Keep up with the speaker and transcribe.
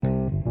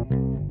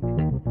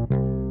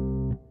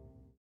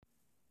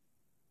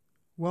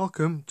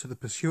Welcome to the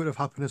Pursuit of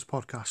Happiness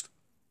podcast.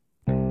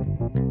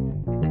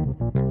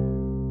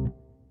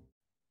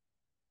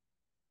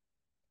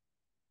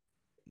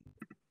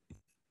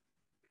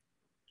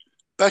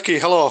 Becky,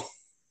 hello.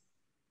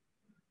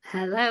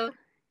 Hello.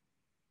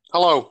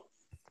 Hello.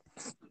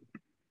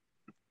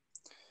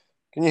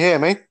 Can you hear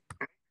me?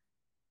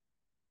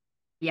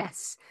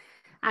 Yes.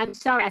 I'm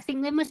sorry. I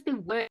think there must be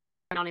work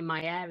going on in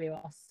my area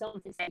or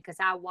something because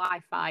our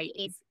Wi-Fi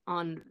is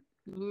on.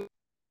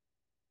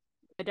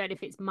 I don't know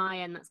if it's my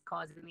end that's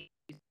causing the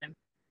problem.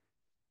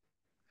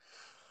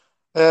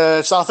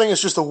 So I think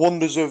it's just the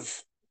wonders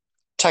of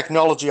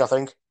technology, I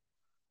think.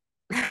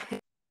 Do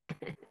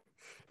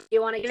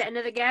you want to give it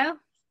another go?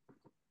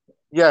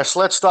 Yes,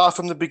 let's start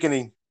from the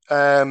beginning.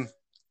 So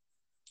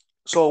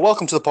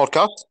welcome to the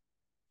podcast.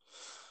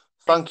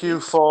 Thank you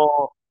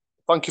for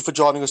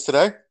joining us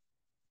today.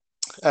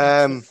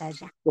 Absolute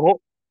pleasure. The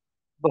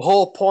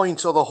whole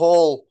point or the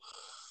whole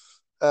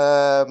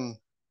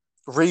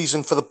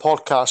reason for the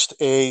podcast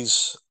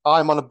is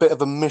I'm on a bit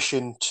of a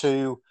mission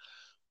to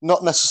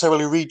not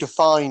necessarily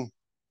redefine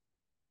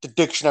the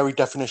dictionary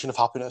definition of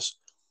happiness,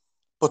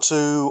 but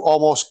to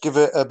almost give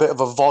it a bit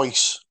of a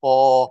voice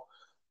or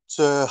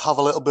to have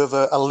a little bit of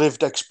a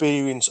lived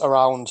experience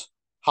around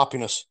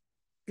happiness.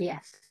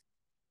 Yes.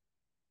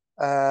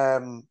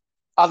 Added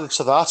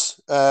to that,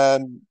 I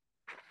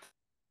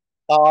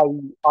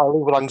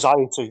live with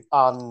anxiety,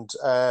 and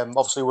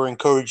obviously we're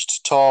encouraged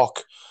to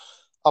talk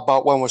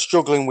about when we're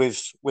struggling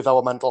with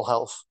our mental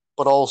health,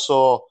 but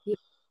also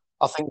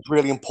I think it's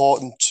really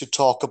important to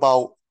talk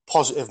about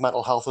positive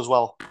mental health as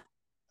well.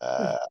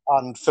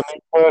 And for me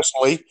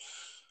personally,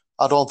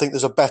 I don't think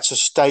there's a better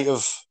state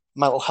of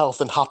mental health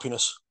than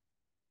happiness.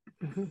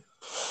 Mm-hmm.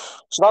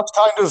 So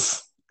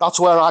that's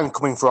where I'm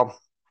coming from.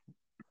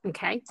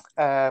 Okay.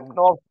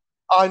 No,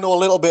 I know a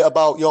little bit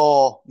about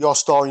your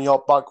story and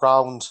your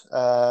background.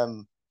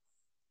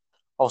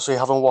 Obviously,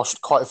 having watched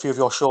quite a few of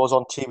your shows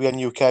on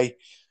TVN UK.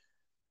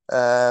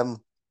 But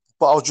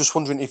I was just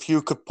wondering if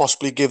you could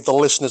possibly give the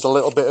listeners a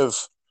little bit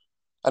of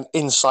an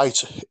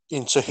insight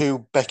into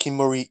who Becky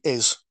Murray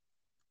is.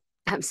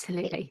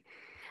 Absolutely.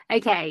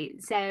 Okay.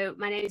 So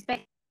my name is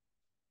Becky,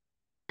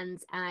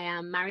 and I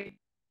am married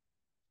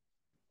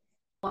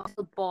to a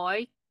little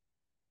boy,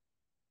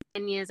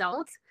 10 years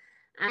old.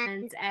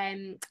 And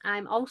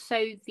I'm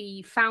also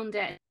the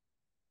founder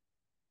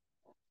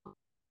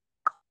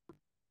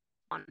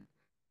and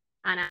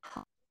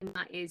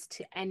that is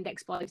to end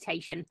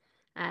exploitation.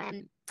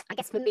 I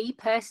guess for me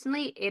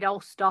personally, it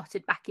all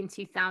started back in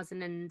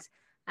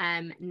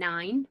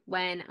 2009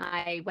 when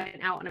I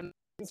went out on a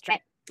missions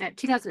trip.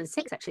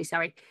 2006, actually,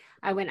 sorry.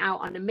 I went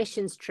out on a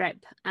missions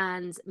trip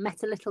and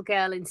met a little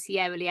girl in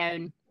Sierra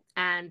Leone.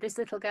 And this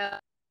little girl,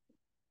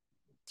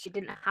 she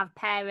didn't have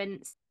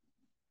parents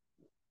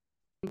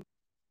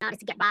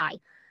to get by.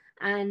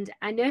 And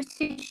I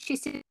noticed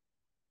she's in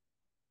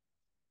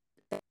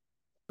the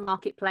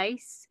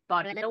marketplace,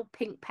 bought a little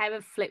pink pair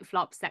of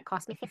flip-flops that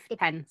cost me 50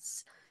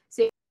 pence.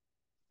 So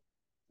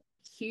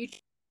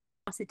huge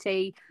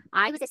curiosity.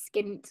 I was a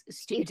skint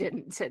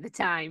student at the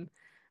time.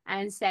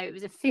 And so it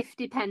was a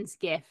 50 pence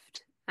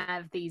gift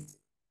of these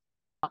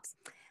flip-flops.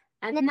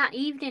 And then that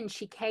evening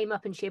she came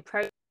up and she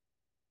approached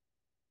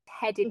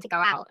heading to go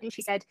out and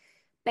she said,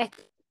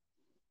 "Becky,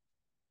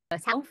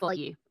 what's help for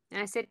you?"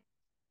 And I said,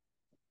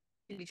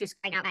 "You're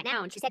just going out right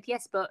now." And she said,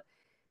 "Yes, but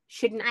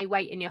shouldn't I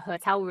wait in your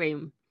hotel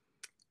room?"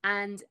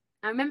 And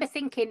I remember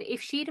thinking,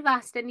 if she'd have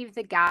asked any of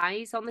the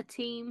guys on the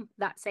team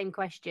that same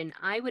question,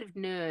 I would have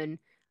known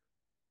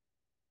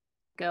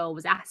the girl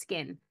was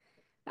asking.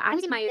 But I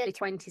was in my early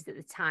 20s at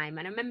the time,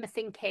 and I remember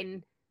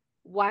thinking,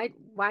 why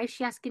is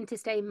she asking to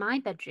stay in my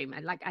bedroom?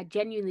 I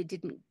genuinely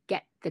didn't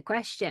get the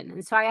question.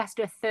 And so I asked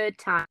her a third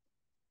time.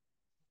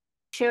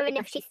 Sure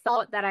enough, she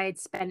thought that I had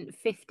spent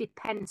 50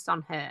 pence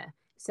on her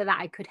so that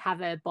I could have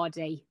her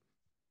body.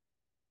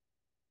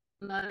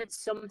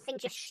 Something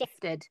just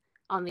shifted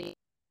on the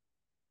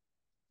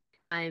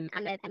I'm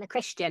a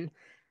Christian,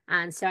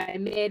 and so I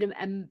made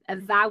a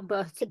vow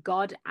both to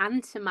God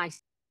and to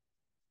myself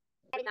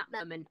in that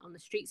moment on the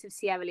streets of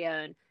Sierra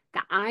Leone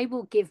that I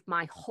will give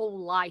my whole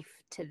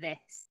life to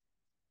this,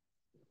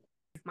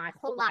 my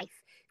whole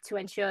life, to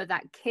ensure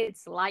that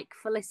kids like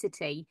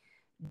Felicity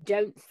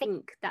don't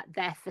think that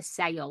they're for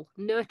sale.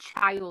 No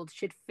child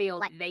should feel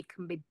like they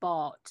can be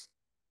bought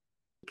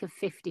for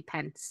 50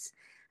 pence.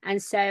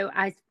 And so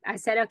I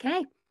said,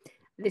 okay,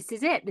 this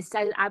is it.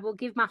 I will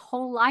give my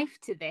whole life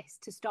to this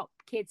to stop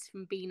kids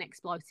from being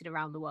exploited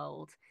around the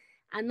world.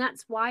 And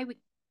that's why we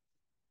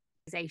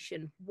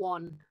organization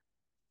won.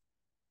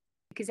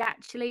 Because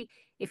actually,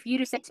 if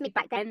you'd have said to me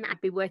back then that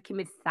I'd be working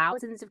with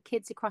thousands of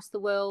kids across the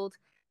world,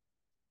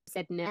 I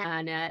said,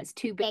 no, it's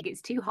too big,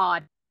 it's too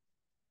hard.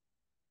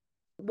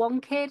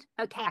 One kid,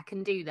 okay, I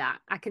can do that.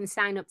 I can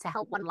sign up to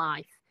help one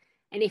life.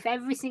 And if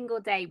every single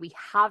day we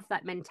have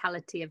that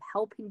mentality of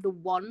helping the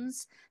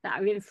ones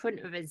that are in front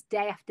of us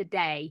day after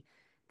day,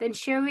 then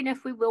sure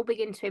enough, we will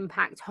begin to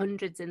impact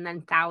hundreds and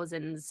then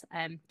thousands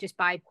just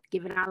by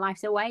giving our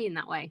lives away in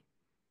that way.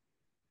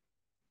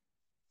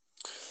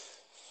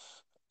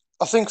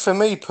 I think for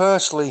me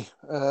personally,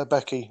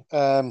 Becky,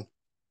 that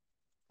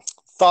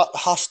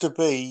has to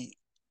be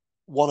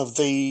one of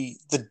the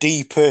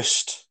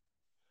deepest,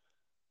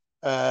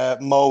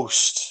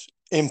 most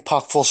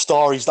impactful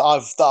stories that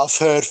I've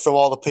heard from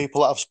all the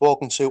people that I've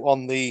spoken to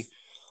on the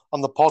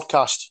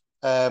podcast.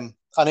 And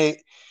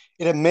it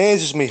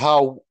amazes me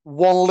how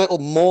one little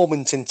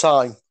moment in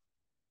time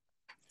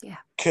Yeah.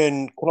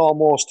 can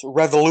almost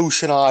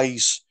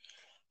revolutionize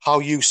how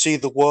you see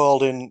the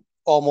world and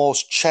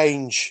almost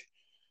change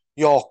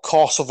your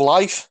course of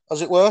life,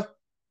 as it were.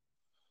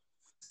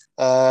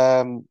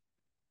 Um,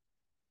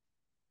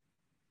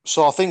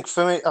 so I think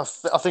for me,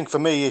 I think for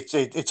me,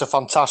 it's a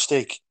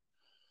fantastic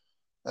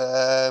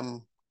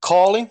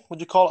calling. Would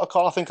you call it a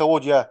call? I think I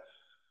would. Yeah,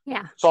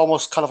 Yeah. it's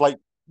almost kind of like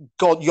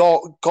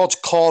God's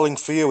calling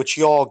for you. It's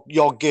your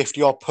gift,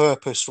 your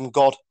purpose from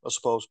God, I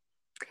suppose.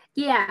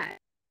 Yeah.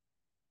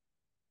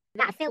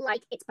 I feel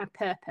like it's my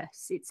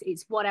purpose.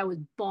 It's what I was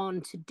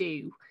born to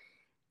do.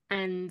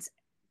 And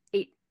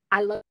it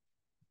I love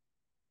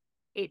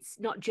it's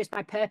not just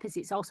my purpose,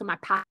 it's also my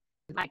passion,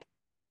 like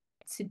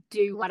to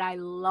do what I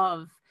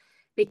love.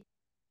 Because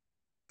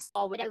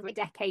with over a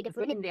decade of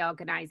running the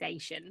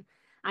organization,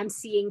 I'm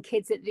seeing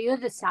kids at the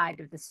other side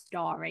of the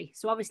story.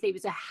 So obviously it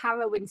was a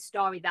harrowing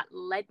story that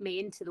led me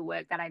into the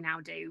work that I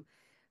now do,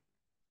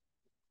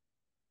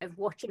 of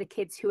watching the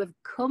kids who have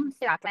come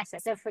through our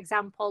process. So for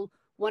example,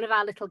 one of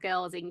our little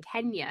girls in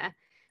Kenya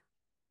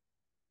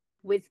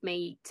with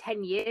me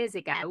 10 years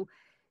ago,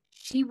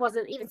 she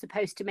wasn't even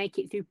supposed to make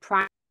it through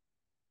primary.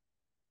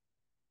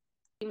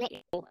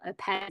 Her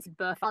parents had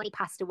both already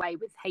passed away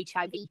with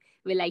HIV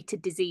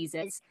related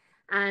diseases.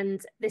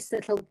 And this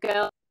little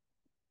girl,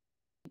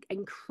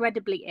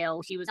 incredibly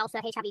ill, she was also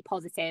HIV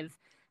positive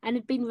and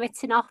had been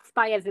written off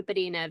by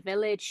everybody in her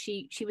village.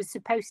 She was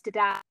supposed to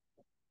die.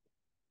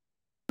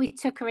 We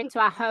took her into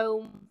our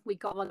home. We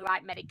got all the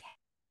right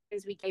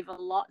medications. We gave her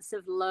lots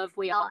of love.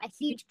 We are a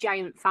huge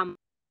giant family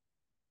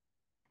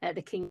at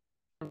the King's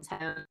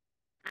home,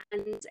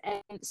 and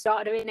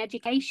started her in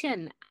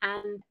education.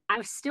 And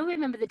I still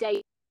remember the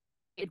day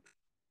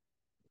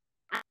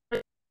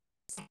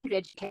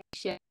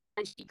education,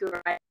 and she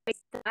graduated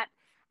that.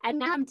 And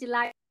now I'm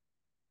delighted,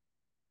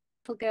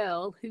 little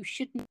girl who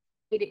shouldn't have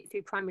made it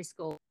through primary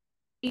school,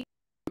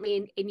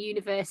 in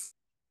university,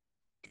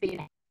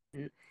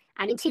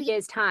 and in 2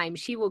 years' time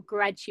she will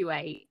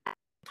graduate as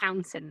an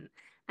accountant.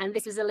 And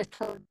this was a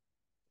little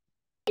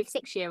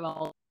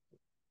 6-year-old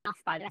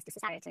off by the rest of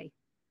society.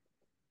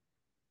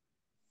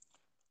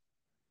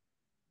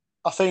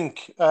 I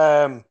think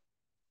we're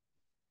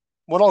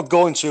not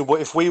going to, but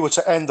if we were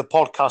to end the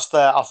podcast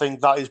there, I think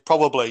that is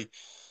probably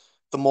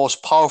the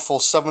most powerful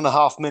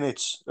 7.5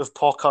 minutes of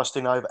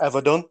podcasting I've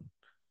ever done.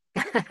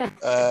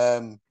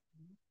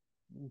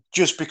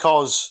 Just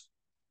because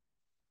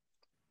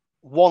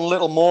one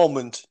little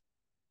moment,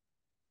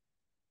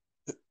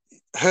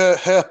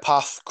 her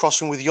path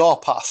crossing with your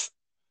path,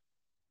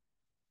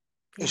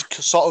 is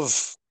sort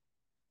of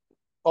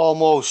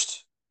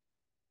almost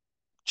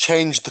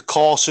changed the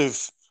course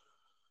of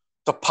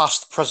the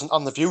past, present,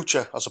 and the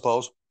future, I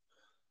suppose.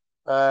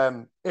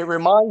 It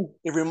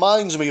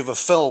reminds me of a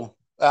film.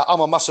 I'm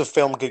a massive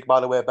film geek,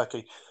 by the way,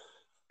 Becky,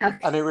 Okay.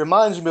 and it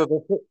reminds me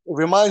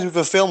of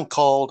a film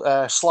called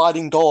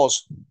Sliding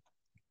Doors.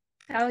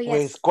 Oh yes.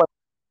 With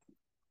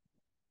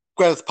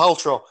Gwyneth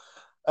Paltrow,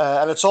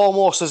 and it's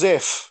almost as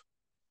if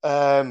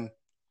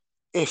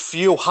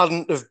you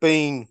hadn't have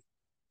been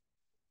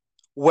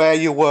where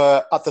you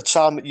were at the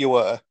time that you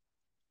were,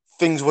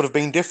 things would have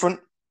been different.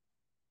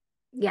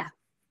 Yeah.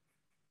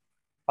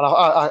 And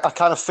I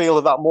kind of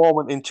feel that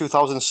moment in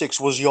 2006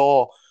 was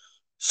your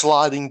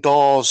sliding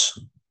doors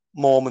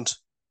moment.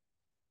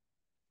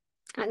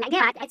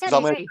 Yeah, I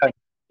totally agree.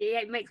 Yeah,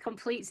 it makes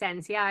complete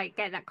sense. Yeah, I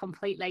get that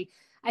completely.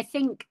 I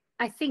think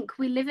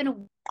we live in a.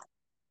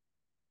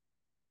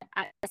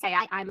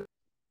 I'm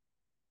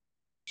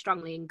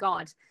strongly in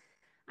God,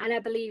 and I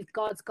believe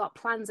God's got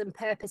plans and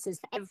purposes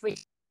for every.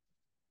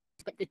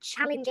 But the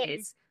challenge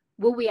is,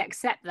 will we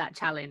accept that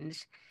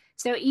challenge?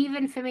 So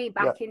even for me,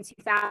 back in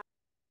 2000,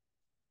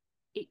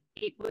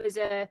 it was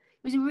a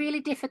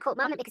really difficult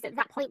moment, because at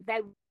that point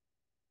there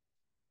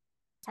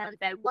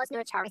was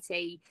no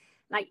charity.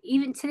 Like,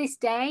 even to this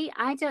day,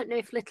 I don't know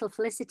if little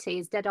Felicity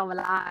is dead or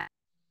alive.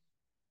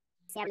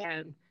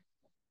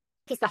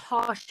 Because the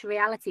harsh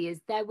reality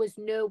is there was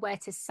nowhere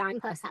to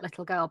signpost that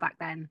little girl back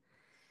then.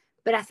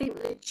 But I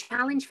think the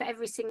challenge for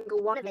every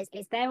single one of us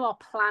is there are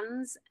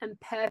plans and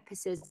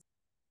purposes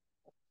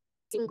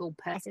single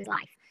person's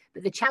life.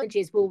 But the challenge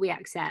is, will we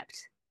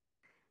accept?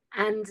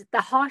 And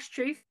the harsh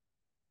truth,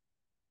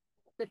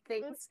 the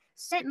things,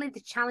 certainly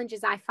the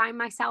challenges I find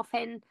myself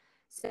in.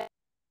 So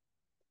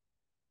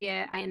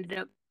yeah, I ended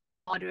up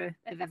border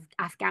of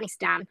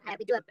Afghanistan.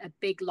 We do a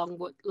big, long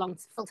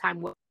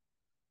full-time work,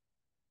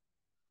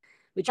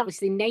 which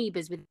obviously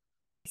neighbours with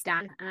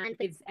Afghanistan, and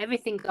with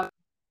everything going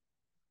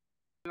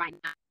on right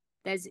now,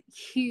 there's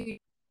huge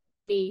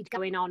need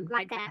going on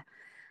right there.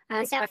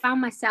 And so I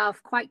found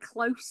myself quite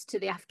close to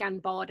the Afghan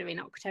border in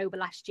October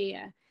last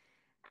year.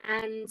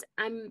 And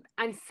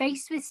I'm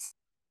faced with,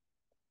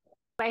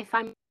 if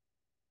I'm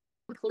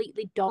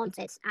completely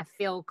daunted, I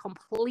feel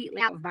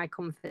completely out of my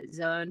comfort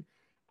zone,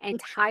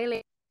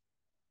 entirely.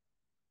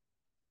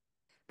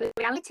 But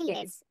the reality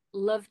is,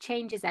 love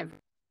changes everything.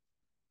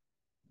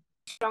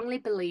 I strongly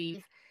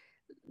believe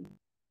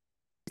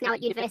now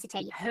at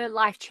university, her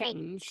life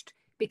changed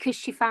because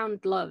she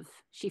found love.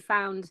 She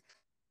found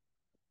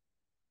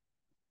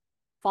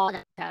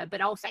father,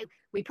 but also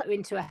we put her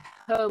into a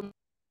home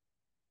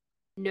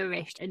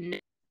nourished, and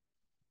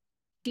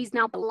she's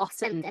now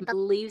blossomed and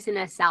believes in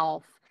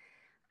herself.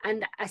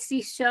 And I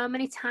see so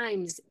many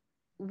times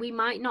we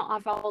might not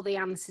have all the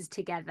answers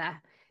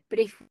together, but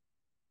if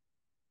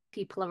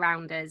people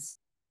around us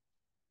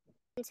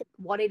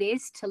what it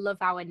is to love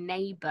our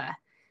neighbor,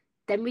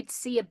 then we'd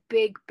see a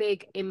big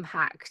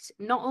impact,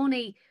 not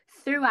only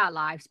through our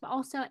lives, but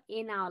also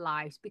in our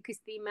lives, because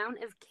the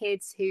amount of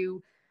kids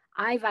who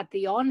I've had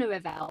the honor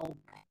of helping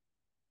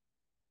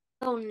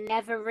will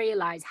never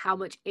realize how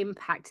much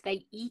impact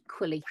they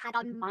equally had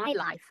on my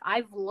life.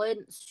 I've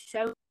learned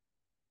so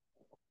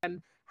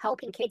from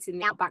helping kids in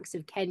the outbacks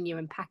of Kenya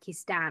and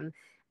Pakistan,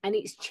 and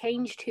it's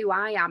changed who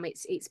I am.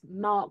 It's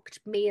marked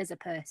me as a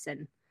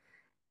person.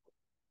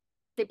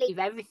 I believe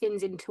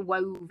everything's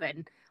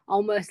interwoven,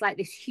 almost like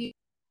this huge.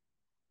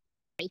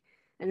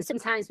 And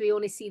sometimes we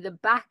only see the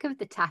back of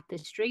the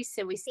tapestry,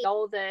 so we see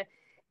all the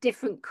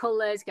different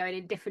colours going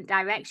in different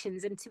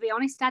directions. And to be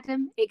honest,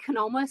 Adam, it can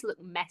almost look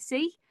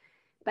messy.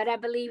 But I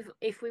believe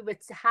if we were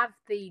to have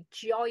the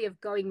joy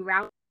of going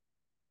round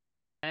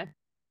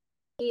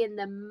in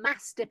the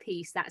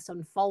masterpiece that's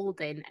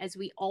unfolding as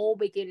we all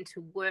begin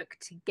to work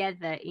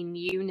together in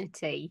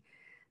unity,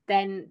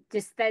 then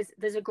just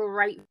there's a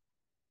great.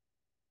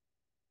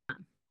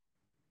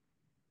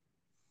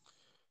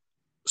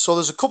 So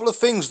there's a couple of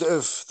things that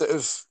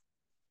have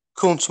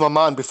come to my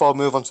mind before I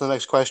move on to the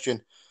next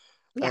question.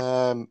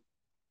 Yeah.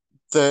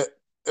 That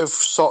have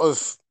sort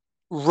of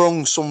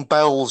rung some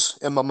bells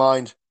in my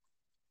mind.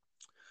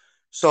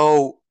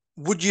 So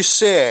would you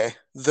say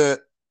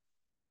that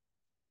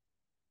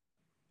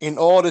in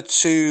order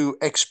to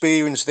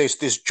experience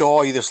this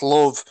joy, this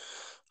love,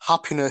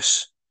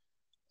 happiness,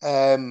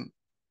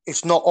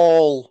 it's not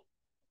all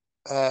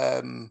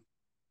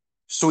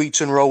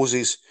sweets and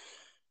roses.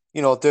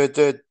 You know,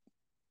 the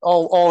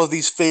all of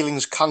these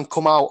feelings can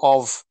come out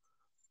of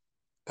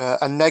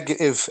a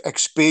negative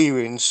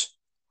experience,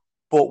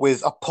 but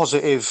with a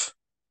positive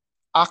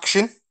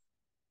action.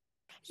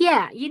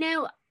 Yeah,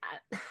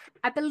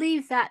 I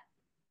believe that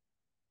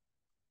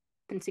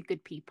happens to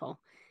good people,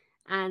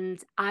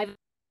 and I've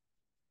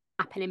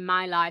happened in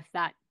my life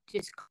that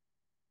just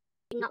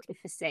knocked me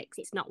for six.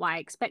 It's not what I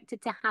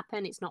expected to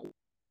happen. It's not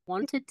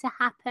wanted to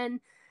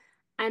happen.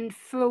 And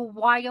for a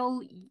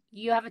while,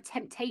 you have a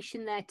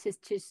temptation there to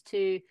just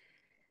to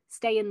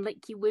stay and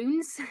lick your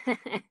wounds.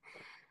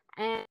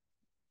 And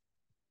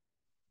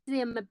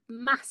I'm a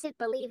massive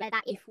believer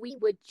that if we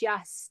would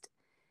just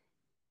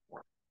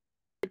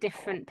a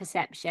different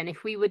perception,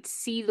 if we would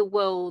see the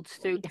world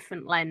through a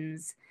different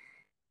lens,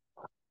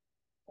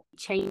 it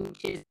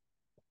changes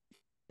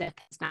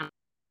circumstance.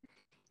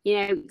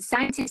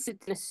 Scientists have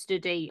done a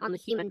study on the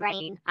human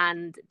brain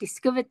and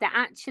discovered that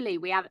actually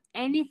we have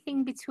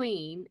anything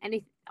between,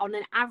 on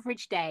an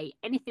average day,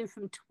 anything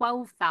from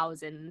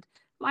 12,000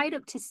 right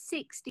up to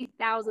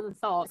 60,000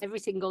 thoughts every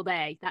single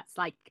day. That's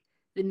like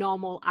the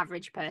normal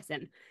average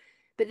person.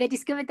 But they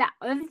discovered that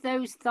of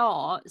those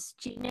thoughts,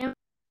 do you know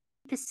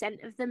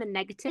 80% of them are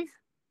negative?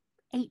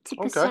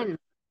 80%.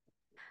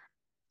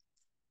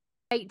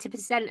 Okay.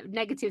 80% of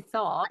negative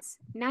thoughts,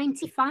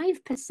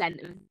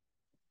 95% of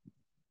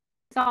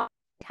thought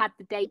had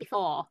the day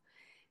before.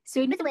 So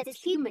in other words, as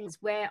humans,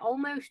 we're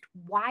almost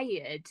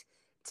wired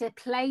to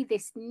play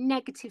this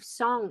negative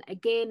song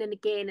again and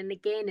again and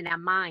again in our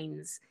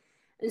minds.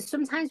 And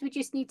sometimes we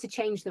just need to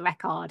change the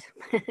record.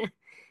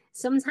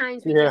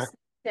 Sometimes we just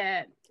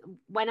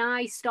when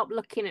I stop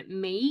looking at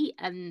me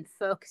and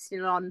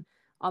focusing on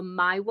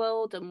my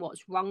world and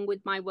what's wrong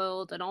with my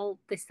world and all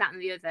this, that,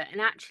 and the other,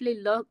 and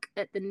actually look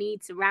at the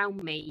needs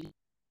around me,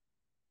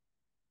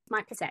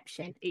 my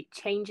perception, it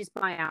changes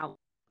my outlook.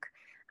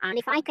 And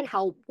if I can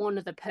help one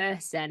other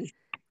person,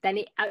 then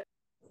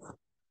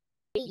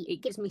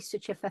it gives me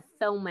such a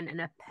fulfillment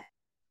and a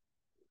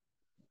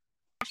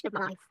passion of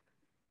my life.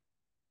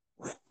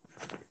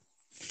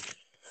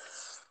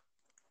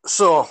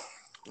 So,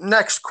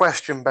 next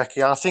question,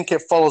 Becky. I think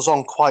it follows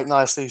on quite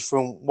nicely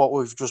from what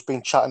we've just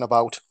been chatting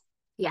about.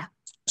 Yeah.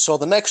 So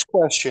the next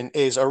question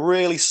is a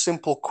really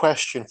simple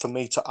question for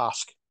me to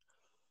ask,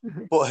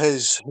 but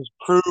has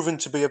proven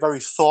to be a very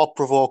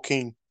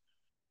thought-provoking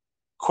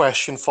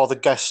question for the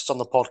guests on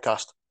the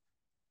podcast.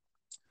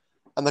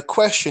 And the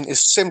question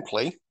is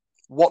simply,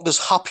 what does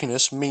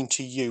happiness mean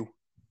to you?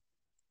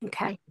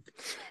 Okay.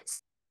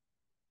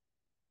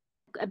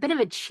 A bit of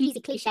a cheesy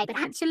cliche, but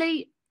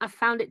actually I've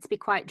found it to be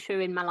quite true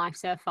in my life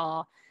so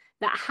far,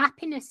 that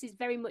happiness is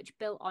very much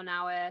built on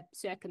our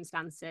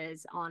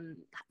circumstances, on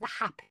the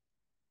happy,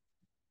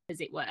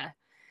 as it were,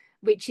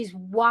 which is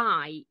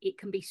why it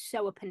can be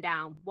so up and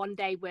down. One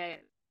day we're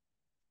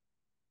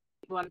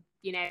everyone,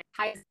 you know,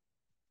 has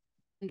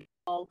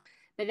control,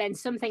 but then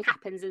something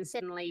happens and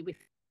suddenly we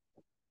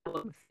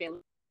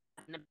feel.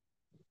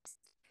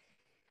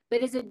 But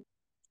there's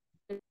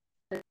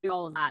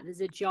all that.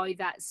 There's a joy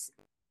that's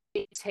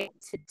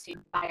dictated to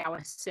by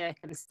our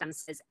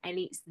circumstances, and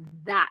it's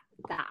that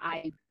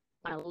I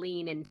want to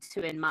lean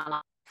into in my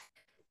life,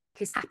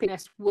 because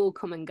happiness will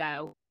come and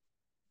go.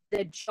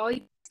 The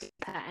joy,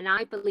 and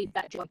I believe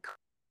that joy comes from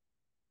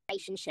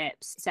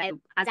relationships. So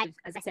as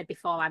I said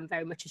before, I'm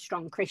very much a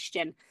strong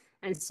Christian,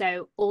 and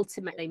so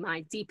ultimately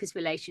my deepest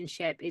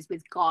relationship is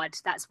with God.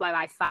 That's where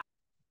I find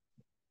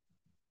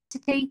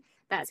identity.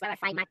 That's where I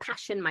find my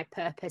passion, my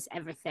purpose,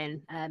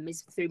 everything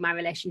is through my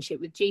relationship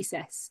with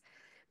Jesus.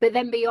 But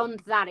then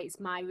beyond that, it's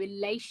my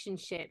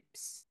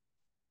relationships.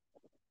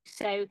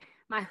 So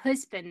my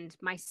husband,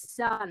 my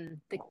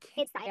son, the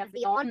kids that I have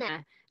the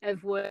honour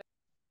of working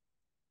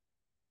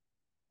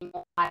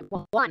one by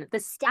one, the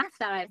staff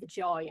that I have the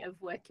joy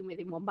of working with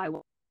in one by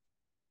one.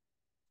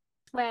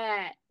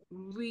 Where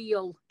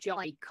real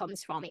joy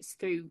comes from, it's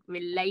through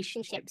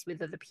relationships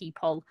with other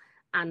people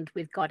and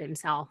with God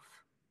himself.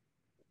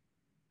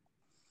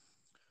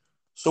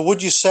 So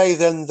would you say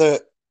then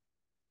that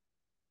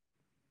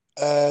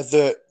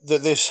that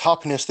this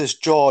happiness, this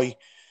joy,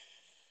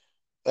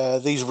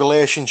 these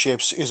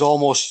relationships is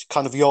almost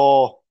kind of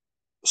your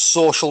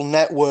social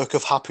network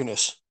of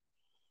happiness?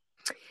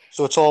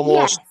 So it's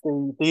almost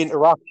the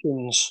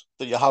interactions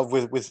that you have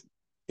with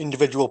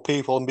individual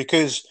people, and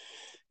because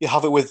you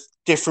have it with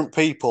different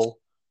people,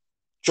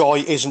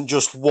 joy isn't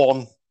just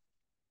one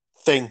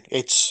thing.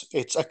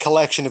 It's a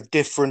collection of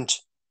different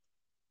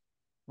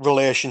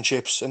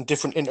relationships and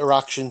different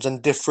interactions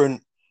and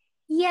different.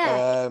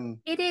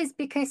 It is,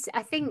 because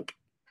I think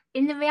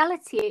in the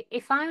reality,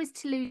 if I was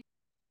to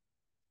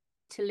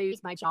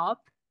lose my job,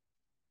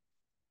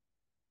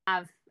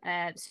 have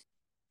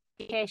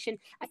education,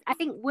 I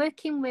think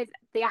working with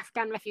the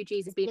Afghan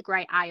refugees has been a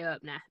great eye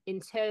opener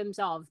in terms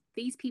of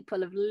these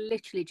people have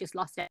literally just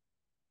lost it,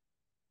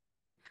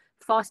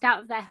 forced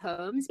out of their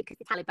homes because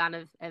the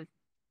Taliban have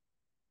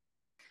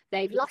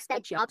they've lost their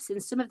jobs,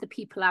 and some of the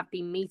people I've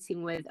been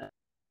meeting with,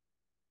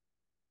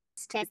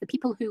 the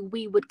people who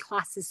we would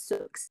class as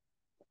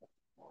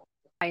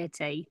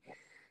society,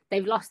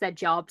 they've lost their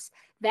jobs.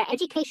 Their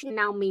education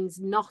now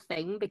means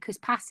nothing, because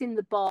passing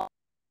the border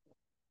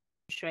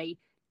country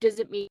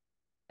doesn't mean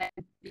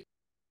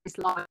this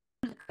large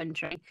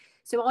country.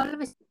 So all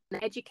of a sudden,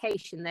 their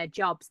education, their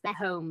jobs, their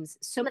homes,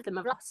 some of them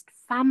have lost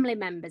family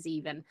members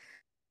even.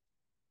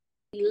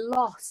 They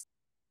lost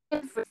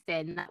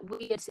everything that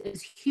we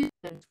as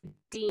humans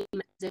deem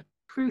as a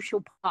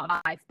crucial part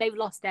of life. They've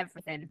lost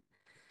everything.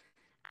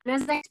 And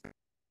as they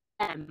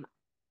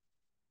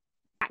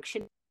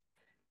action,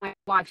 my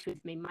wife's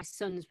with me, my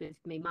son's with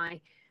me, my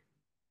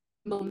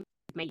mum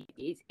with me,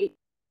 it's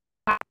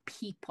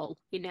people,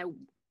 you know,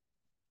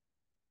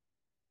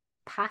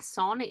 pass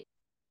on it.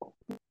 I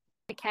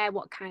don't care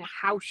what kind of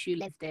house you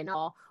lived in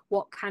or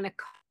what kind of.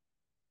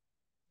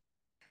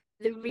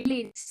 The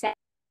really sad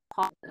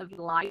part of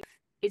life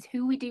is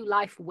who we do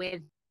life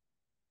with.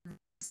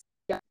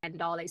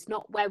 And all, it's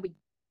not where we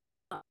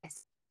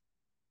lives.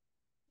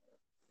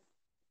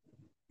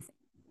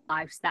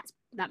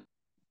 That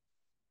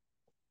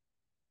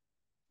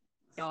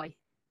joy.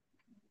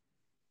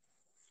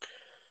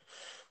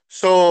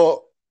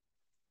 So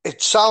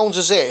it sounds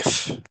as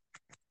if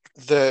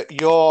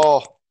that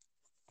your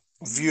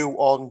view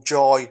on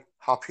joy,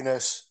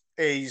 happiness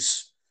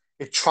is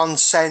it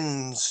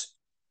transcends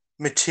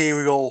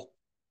material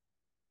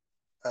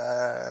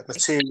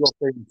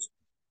things.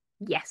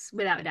 Yes,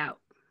 without a doubt.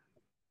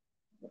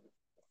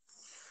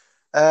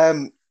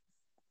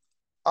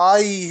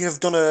 I have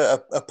done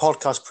a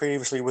podcast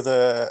previously with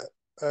a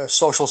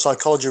social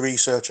psychology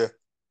researcher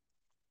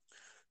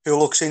who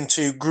looks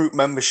into group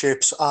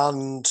memberships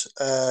and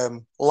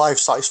life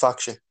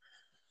satisfaction.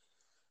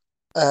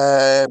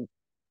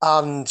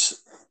 And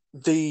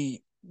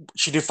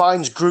she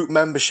defines group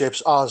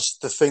memberships as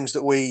the things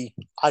that we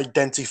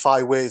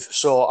identify with.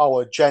 So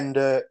our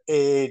gender,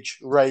 age,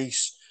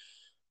 race,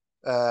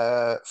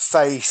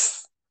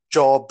 faith,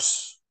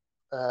 jobs,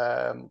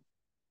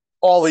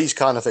 all these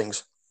kind of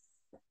things.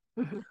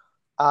 Mm-hmm.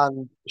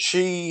 And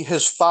she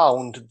has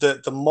found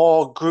that the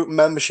more group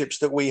memberships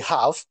that we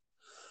have,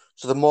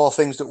 so the more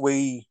things that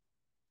we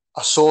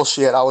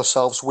associate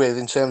ourselves with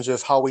in terms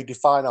of how we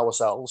define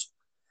ourselves,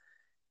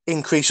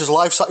 increases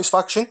life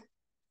satisfaction.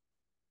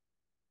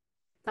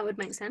 That would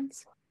make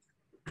sense.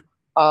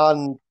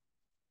 And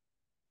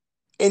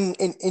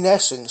in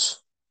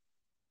essence,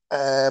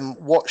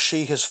 what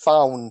she has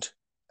found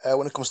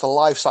when it comes to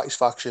life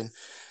satisfaction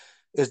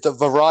is that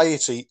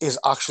variety is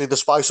actually the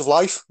spice of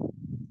life.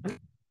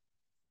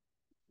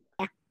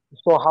 Yeah.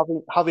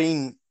 So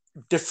having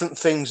different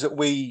things that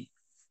we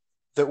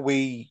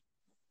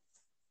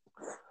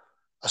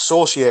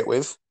associate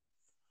with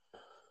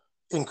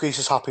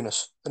increases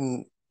happiness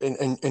and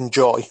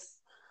joy.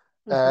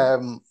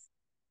 Mm-hmm.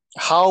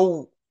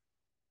 How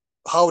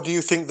do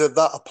you think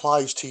that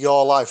applies to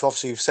your life?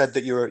 Obviously, you've said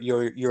that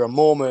you're a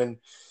Mormon.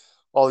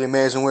 all the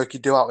amazing work you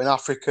do out in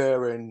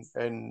Africa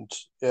and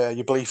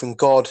your belief in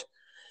God.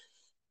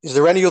 Is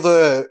there any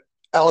other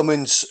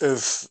elements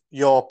of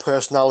your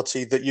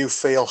personality that you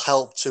feel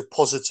help to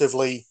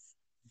positively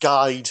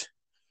guide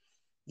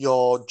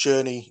your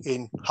journey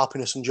in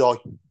happiness and joy?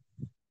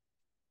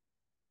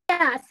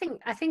 Yeah,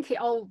 I think it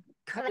all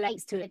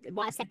correlates to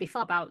what I said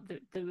before about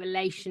the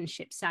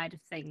relationship side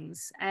of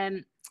things.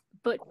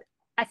 But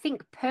I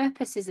think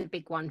purpose is a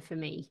big one for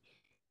me.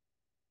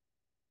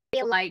 I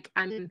feel like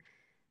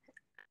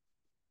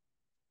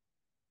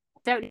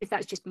don't know if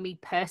that's just me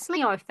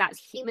personally or if that's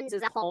humans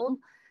as a whole.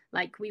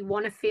 Like we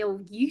want to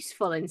feel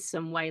useful in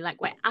some way,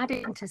 like we're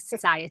adding to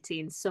society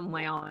in some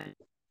way. Or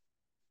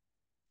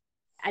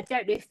I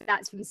don't know if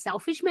that's from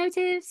selfish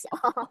motives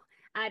or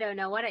I don't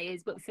know what it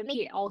is, but for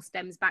me, it all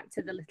stems back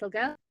to the little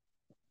girl.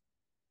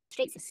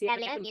 Streets of Sierra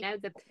Leone, you know,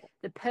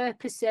 the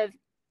purpose of,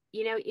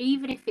 you know,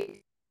 even if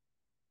it's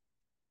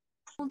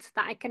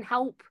that I can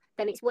help,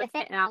 then it's worth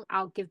it, and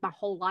I'll give my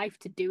whole life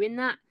to doing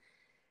that.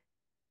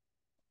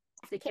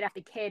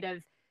 After kid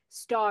of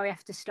story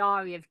after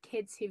story of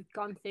kids who've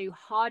gone through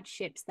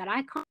hardships that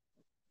I can't.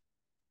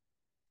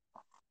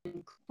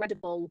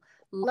 Incredible,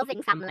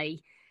 loving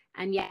family,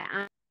 and yet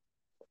I'm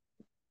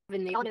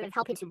having the honor of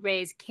helping to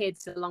raise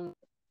kids along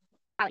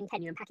out in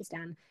Kenya and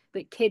Pakistan,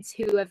 but kids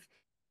who have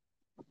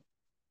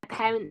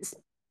parents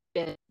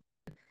been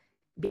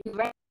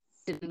raped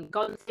and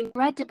gone through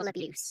incredible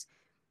abuse,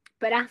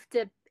 but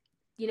after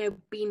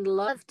being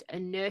loved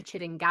and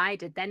nurtured and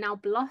guided, they're now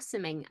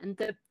blossoming, and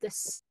the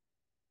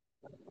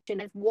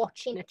of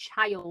watching a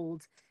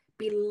child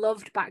be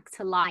loved back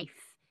to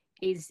life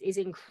is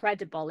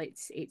incredible.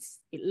 It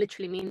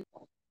literally means,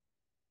 I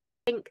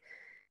think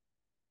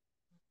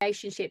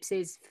relationships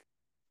is,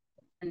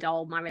 and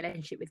all my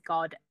relationship with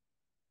God,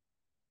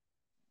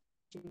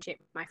 relationship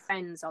with my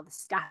friends or the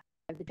staff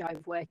of the joy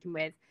of working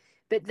with,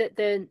 but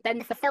then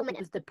the fulfillment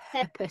of the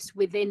purpose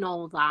within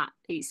all that,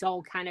 it's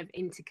all kind of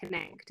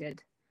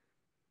interconnected.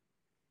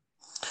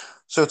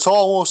 So it's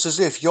almost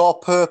as if your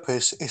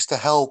purpose is to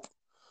help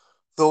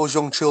those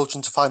young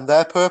children to find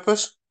their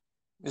purpose.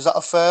 Is that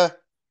a fair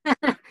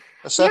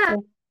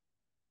assessment?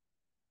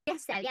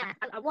 Yes, yeah.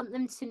 I want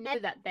them to know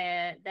that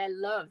they're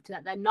loved,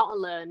 that they're not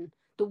alone.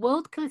 The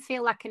world can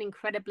feel like an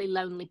incredibly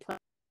lonely place.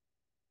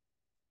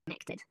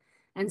 Connected.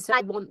 And so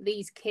I want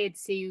these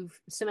kids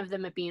some of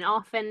them have been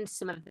orphaned,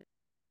 some of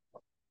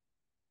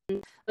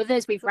them,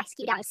 others we've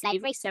rescued out of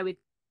slavery. So we've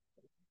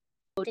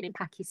in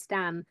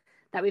Pakistan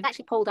that we've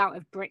actually pulled out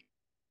of Britain.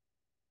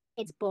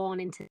 Kids born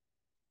into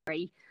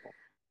slavery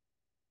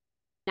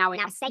now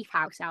in a safe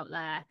house out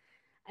there.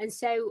 And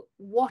so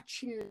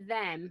watching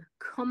them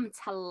come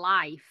to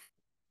life,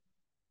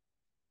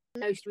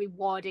 most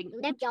rewarding,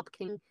 no job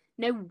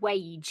no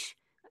wage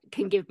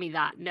can give me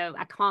that. No,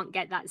 I can't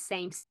get that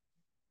same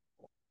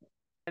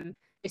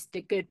just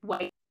a good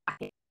wage.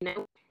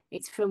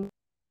 It's from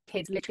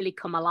kids literally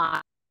come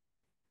alive.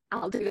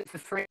 I'll do it for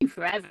free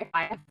forever if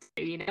I have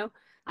to,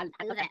 I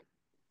love it.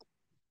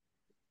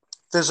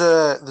 There's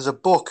a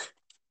book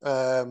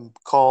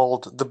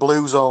called The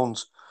Blue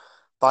Zones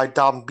by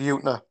Dan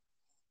Buettner,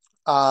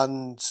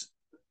 and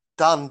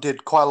Dan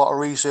did quite a lot of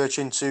research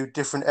into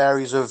different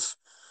areas of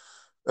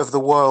the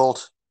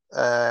world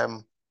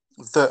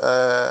that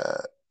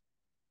are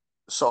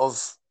sort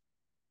of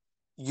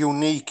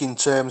unique in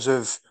terms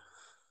of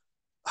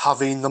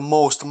having the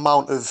most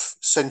amount of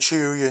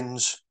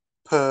centurions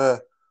per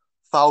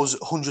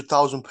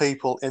 100,000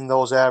 people in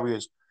those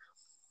areas.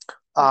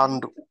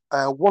 And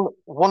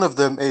one of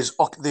them is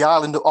the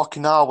island of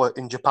Okinawa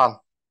in Japan.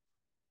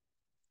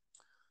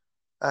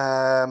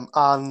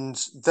 And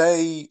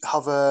they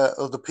have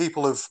the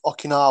people of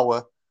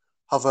Okinawa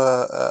have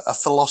a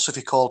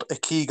philosophy called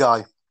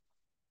ikigai.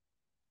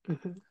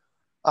 Mm-hmm.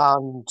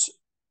 And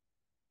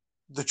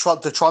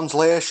the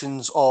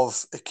translations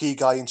of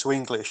ikigai into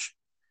English,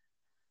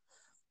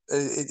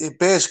 it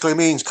basically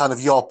means kind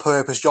of your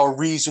purpose, your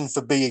reason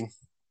for being.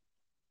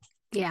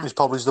 Yeah, is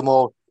probably the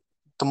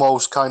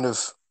most kind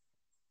of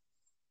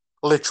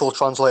literal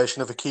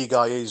translation of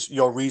ikigai is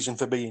your reason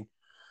for being.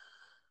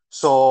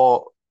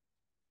 So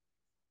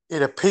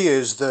it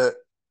appears that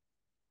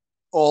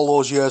all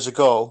those years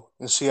ago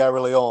in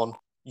Sierra Leone,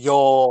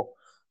 your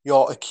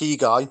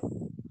ikigai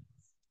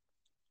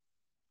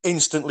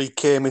instantly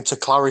came into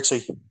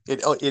clarity.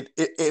 It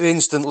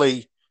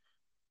instantly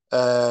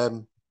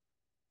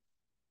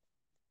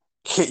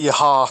hit your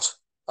heart,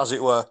 as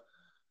it were.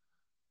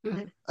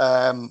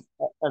 Mm-hmm.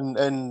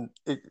 And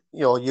it,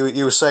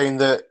 you were saying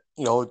that,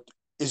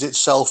 is it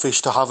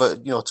selfish to have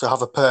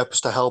a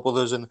purpose to help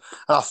others? And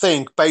I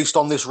think based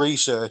on this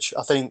research,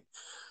 I think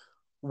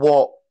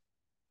what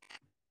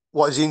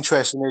is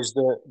interesting is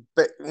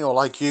that,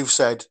 like you've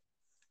said,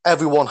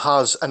 everyone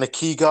has an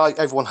ikigai,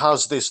 everyone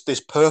has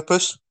this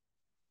purpose,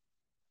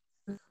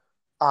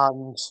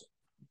 and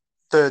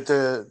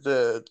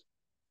the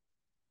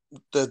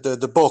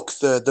the book,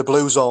 the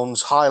Blue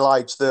Zones,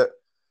 highlights that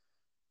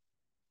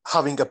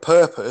having a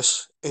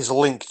purpose is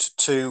linked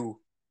to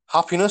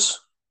happiness.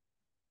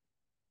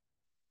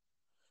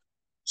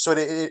 So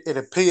it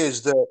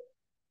appears that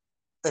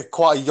at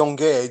quite a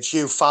young age,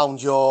 you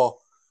found your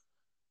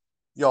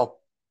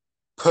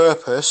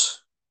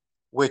purpose,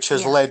 which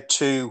has led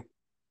to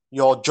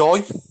your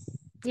joy.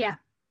 Yeah,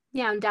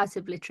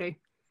 undoubtedly true.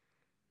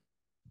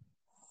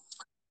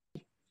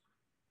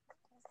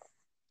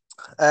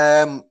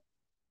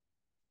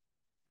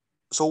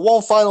 So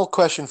one final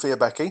question for you,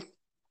 Becky.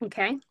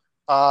 Okay.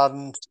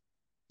 And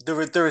there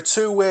are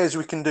two ways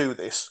we can do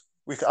this.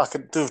 There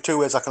are two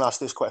ways I can ask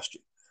this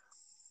question.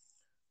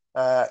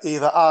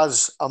 Either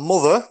as a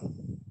mother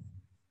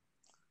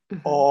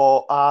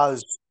or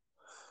as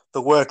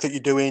the work that you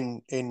do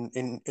in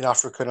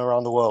Africa and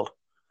around the world.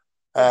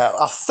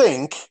 I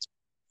think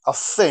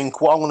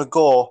what I'm going to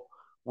go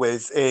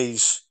with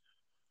is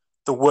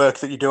the work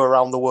that you do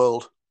around the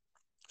world.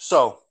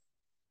 So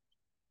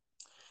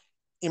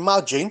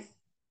imagine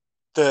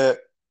that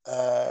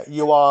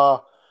you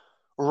are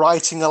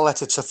writing a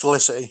letter to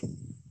Felicity,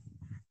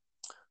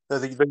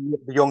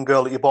 the young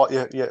girl that you bought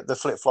the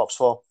flip flops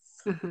for.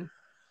 Mm-hmm.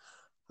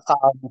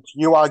 And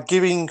you are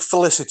giving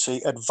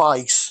Felicity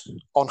advice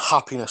on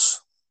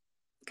happiness.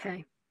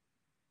 Okay.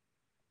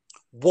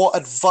 What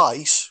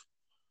advice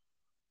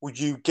would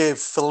you give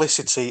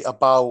Felicity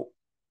about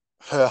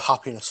her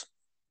happiness?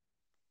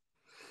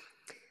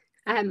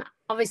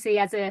 Obviously,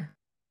 I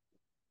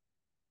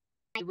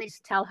would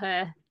tell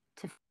her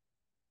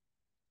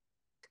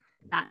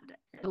that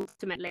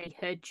ultimately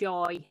her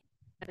joy,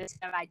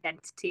 her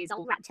identity is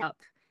all wrapped up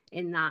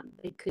in that,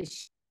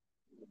 because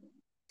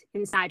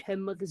inside her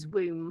mother's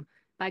womb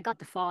by God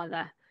the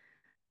Father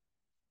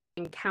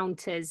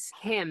encounters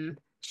him,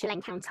 she'll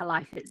encounter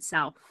life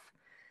itself.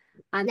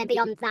 And then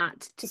beyond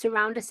that, to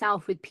surround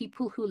herself with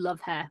people who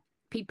love her,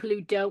 people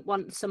who don't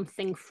want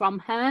something from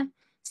her.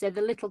 So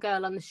the little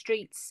girl on the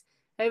streets,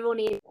 her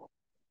only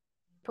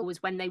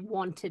was when they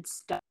wanted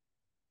stuff,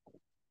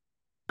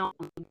 not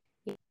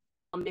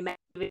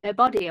her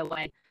body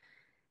away.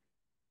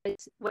 But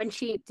when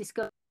she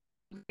discovered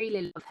they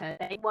really love her,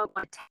 they won't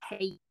want to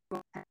take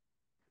from her.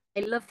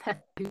 They love her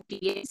for who she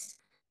is,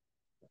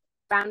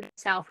 found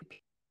herself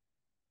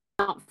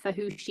not for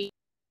who she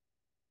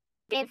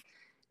is,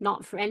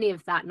 not for any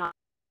of that, not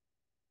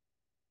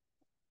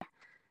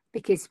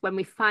because when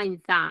we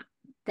find that,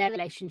 their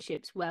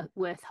relationships were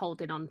worth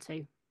holding on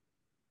to.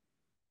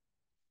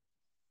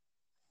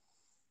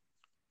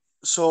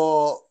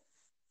 So,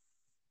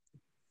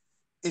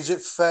 is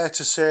it fair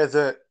to say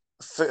that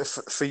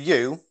for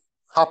you,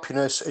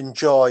 happiness and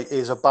joy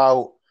is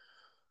about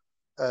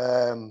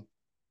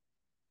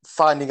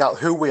finding out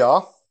who we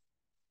are,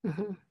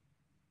 mm-hmm.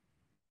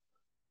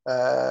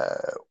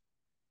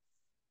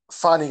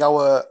 finding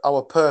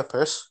our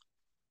purpose,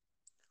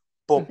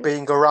 but Mm-hmm.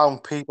 being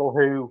around people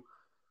who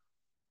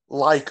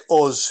like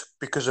us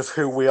because of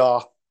who we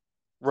are,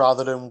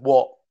 rather than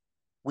what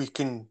we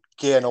can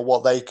gain or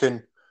what they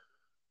can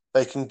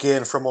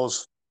gain from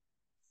us?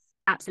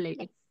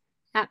 Absolutely.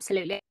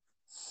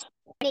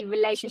 Any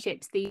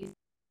relationships, these,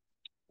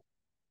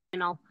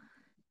 I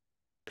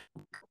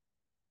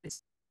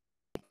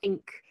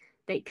think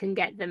they can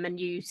get them a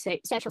new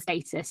social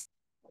status,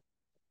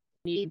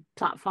 new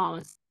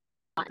platforms,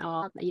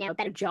 or a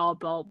better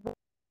job, or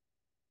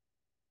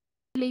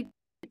really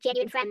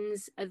genuine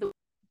friends are the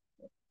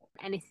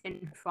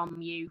anything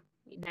from you.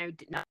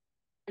 Not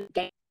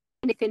get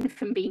anything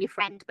from being your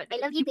friend, but they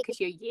love you because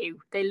you're you.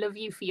 They love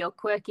you for your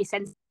quirky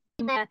sense of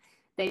humor.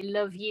 They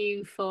love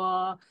you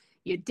for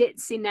your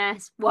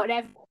ditziness,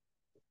 whatever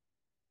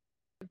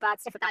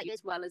bad stuff about you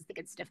as well as the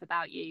good stuff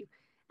about you.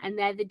 And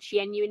they're the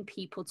genuine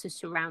people to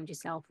surround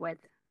yourself with.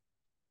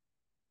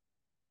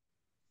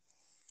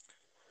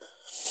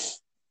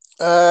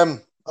 I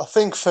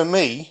think for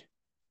me,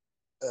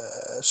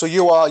 so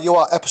you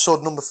are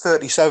episode number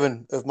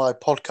 37 of my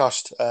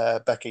podcast,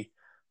 Becky,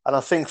 and I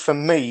think for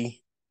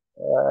me,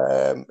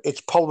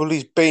 it's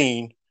probably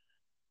been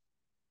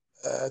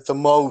the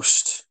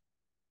most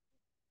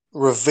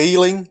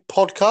revealing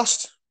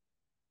podcast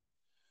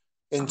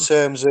in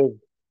terms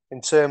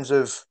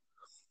of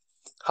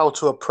how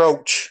to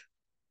approach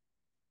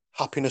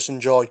happiness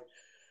and joy,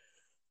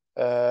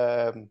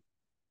 and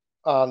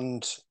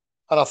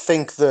I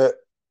think that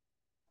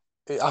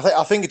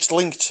I think it's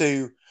linked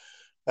to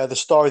the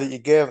story that you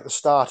gave at the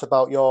start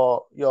about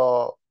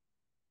your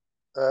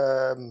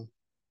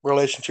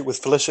relationship with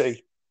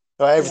Felicity.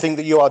 Everything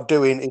that you are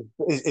doing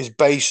is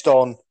based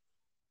on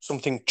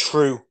something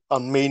true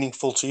and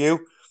meaningful to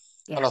you.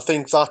 Yeah. And I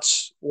think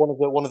that's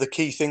one of the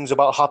key things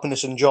about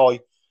happiness and joy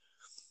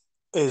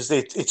is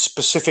that it's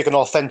specific and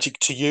authentic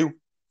to you.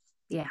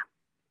 Yeah.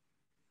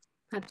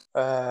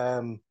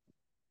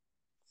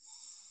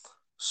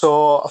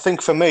 So I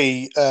think for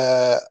me,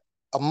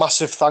 a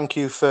massive thank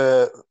you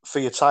for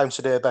your time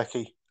today,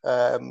 Becky.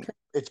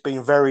 It's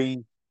been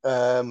very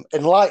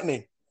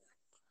enlightening.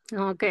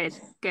 Oh, good.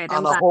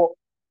 And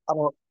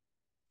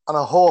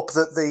I hope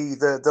that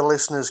the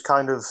listeners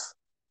kind of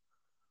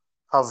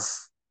have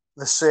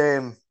the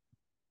same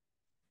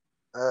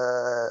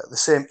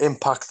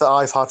impact that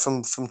I've had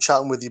from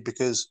chatting with you,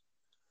 because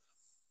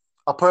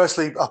I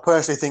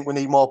personally think we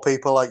need more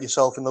people like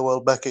yourself in the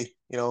world, Becky.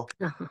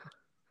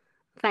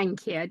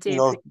 Thank you. I do You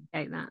know,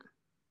 appreciate that.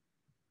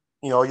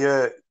 you know,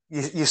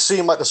 you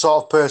seem like the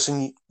sort of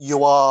person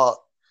you are.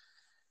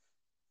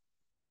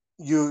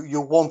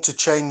 You want to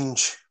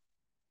change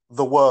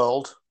the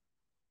world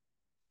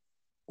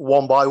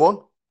one by one.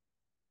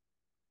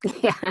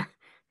 Yeah.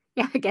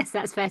 Yeah, I guess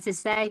that's fair to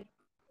say.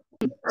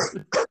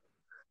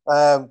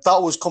 That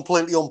was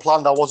completely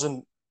unplanned. I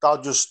wasn't.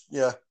 That just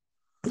yeah.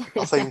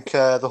 I think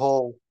the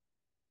whole.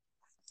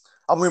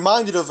 I'm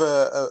reminded of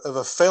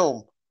a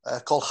film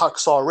called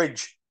Hacksaw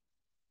Ridge.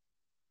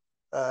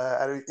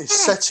 And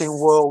it's set in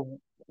world.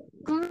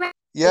 Great.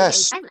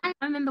 Yes. I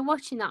remember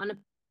watching that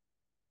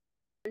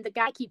and the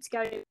guy keeps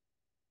going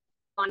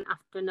on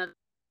after another.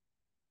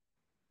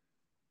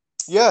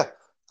 Yeah,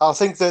 I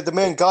think the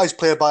main guy's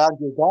played by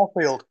Andrew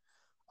Garfield,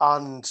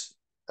 and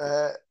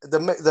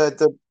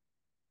the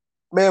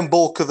main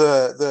bulk of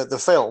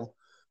the film,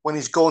 when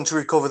he's going to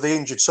recover the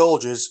injured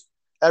soldiers,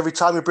 every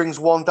time he brings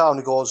one down,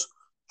 he goes,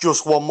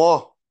 "Just one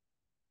more."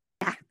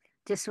 Yeah,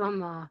 just one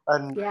more.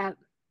 And Yeah.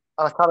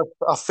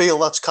 I feel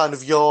that's kind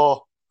of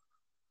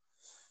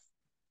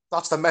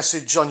that's the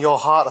message on your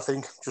heart. I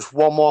think just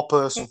one more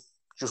person,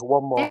 just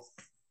one more.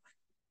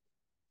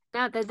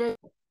 No,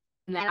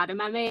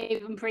 Adam, I may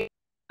even pre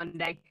one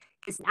day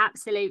because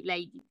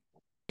absolutely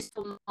just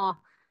one more.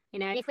 You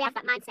know, and if we have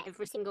that mindset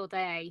every single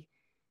day,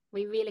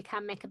 we really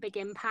can make a big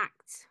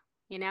impact.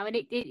 You know, and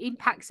it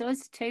impacts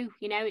us too.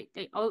 You know,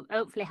 it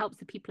hopefully helps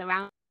the people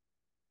around.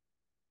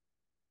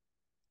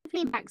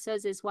 Hopefully impacts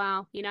us as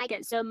well. You know, I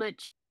get so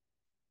much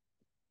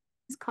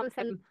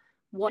confident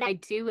what I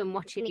do and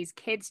watching these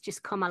kids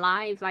just come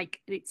alive.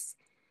 Like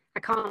I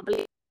can't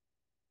believe,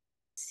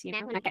 you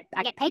know, and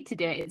I get paid to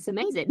do it. It's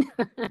amazing.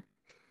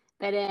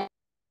 But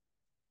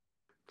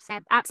so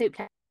absolute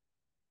pleasure.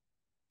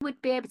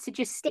 Would be able to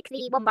just stick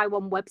the one by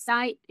one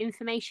website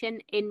information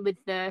in with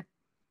the,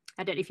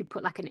 I don't know if you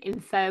put like an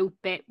info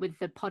bit with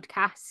the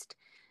podcast,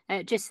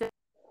 just so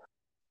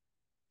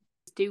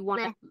do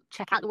want to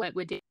check out the work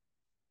we're doing.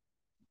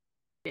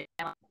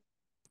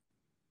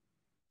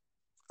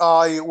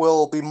 I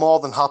will be more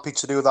than happy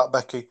to do that,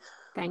 Becky.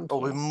 Thank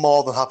I'll you. be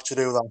more than happy to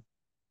do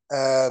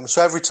that.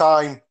 So every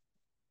time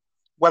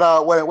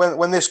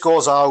when this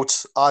goes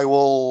out, I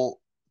will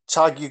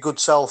tag your good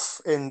self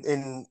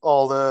in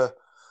all the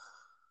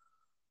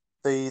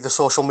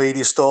social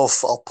media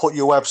stuff. I'll put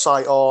your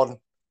website on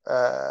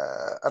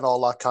and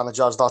all that kind of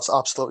jazz. That's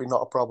absolutely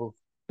not a problem.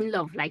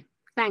 Lovely.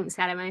 Thanks,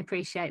 Adam. I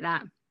appreciate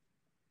that.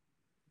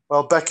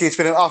 Well, Becky, it's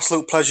been an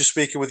absolute pleasure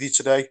speaking with you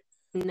today.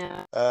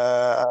 No.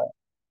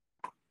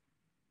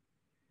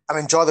 And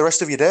enjoy the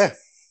rest of your day.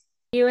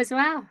 You as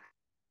well.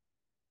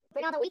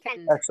 Another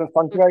weekend. Excellent.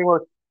 Thank you very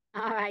much.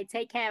 All right.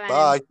 Take care, Adam.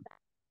 Bye.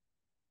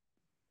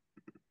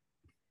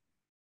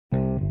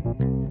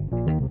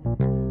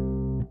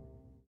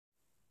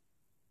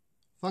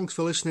 Thanks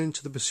for listening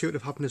to the Pursuit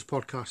of Happiness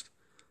podcast.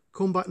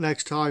 Come back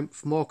next time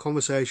for more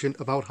conversation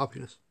about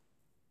happiness.